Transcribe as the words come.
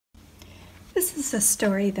This is a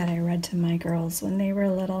story that I read to my girls when they were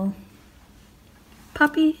little.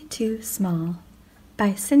 Puppy Too Small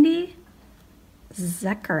by Cyndy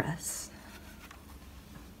Szekeris.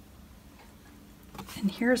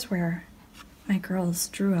 And here's where my girls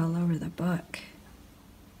drew all over the book.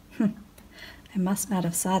 I must not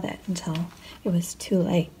have saw that until it was too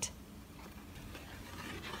late.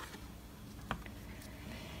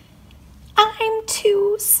 "I'm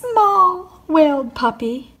too small," wailed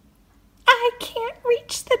Puppy. "I can't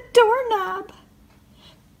reach the doorknob."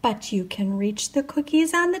 "But you can reach the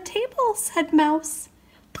cookies on the table," said Mouse.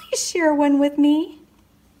 "Please share one with me."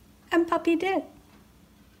 And Puppy did.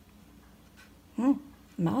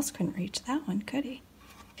 Mouse couldn't reach that one, could he?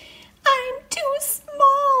 "I'm too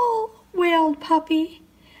small," wailed Puppy.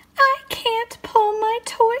 "I can't pull my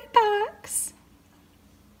toy box."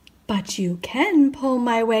 "But you can pull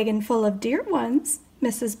my wagon full of dear ones,"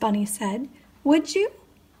 Mrs. Bunny said. "Would you?"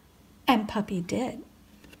 And Puppy did.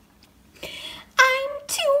 "I'm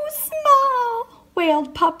too small,"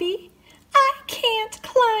 wailed Puppy. "I can't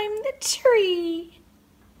climb the tree."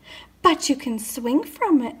 "But you can swing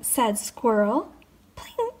from it," said Squirrel.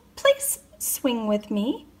 Please swing with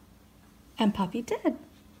me." And Puppy did.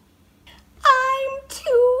 "I'm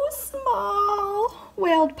too small,"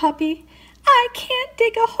 wailed Puppy. "I can't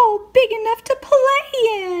dig a hole big enough to play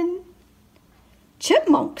in."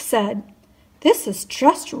 Chipmunk said, "This is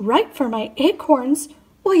just right for my acorns.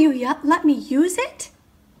 Will you let me use it?"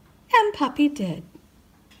 And Puppy did.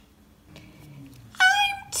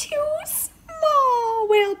 "I'm too small,"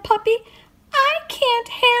 wailed Puppy. "I can't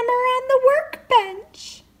hammer on the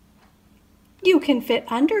workbench." "You can fit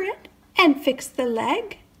under it and fix the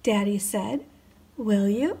leg," Daddy said. "Will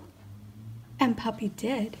you?" And Puppy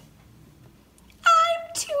did.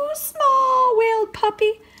 "I'm too small," wailed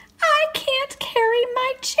Puppy. "I can't carry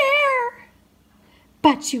my chair."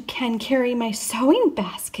 "But you can carry my sewing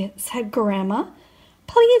basket," said Grandma.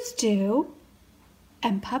 "Please do."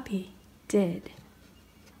 And Puppy did.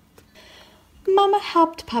 Mama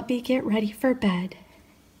helped Puppy get ready for bed.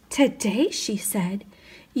 "Today," she said,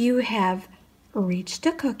 "you have reached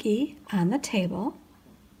a cookie on the table,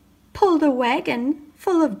 pulled a wagon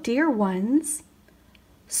full of dear ones,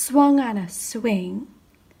 swung on a swing,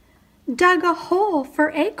 dug a hole for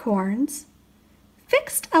acorns,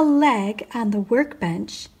 fixed a leg on the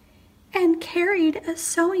workbench, and carried a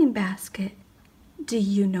sewing basket. Do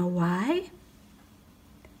you know why?"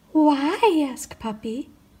 "Why?" asked Puppy.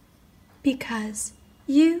 "Because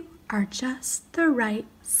you are just the right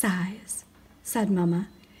size," said Mama.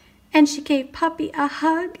 And she gave Puppy a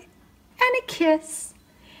hug and a kiss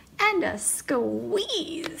and a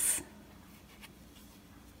squeeze.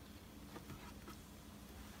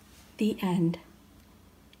 The end.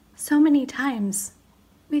 So many times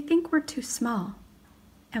we think we're too small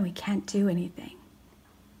and we can't do anything.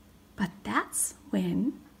 But that's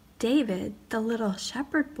when David, the little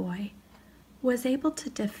shepherd boy, was able to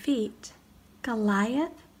defeat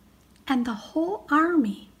Goliath and the whole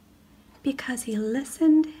army because he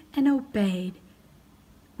listened and obeyed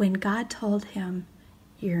when God told him,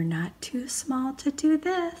 "You're not too small to do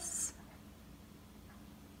this."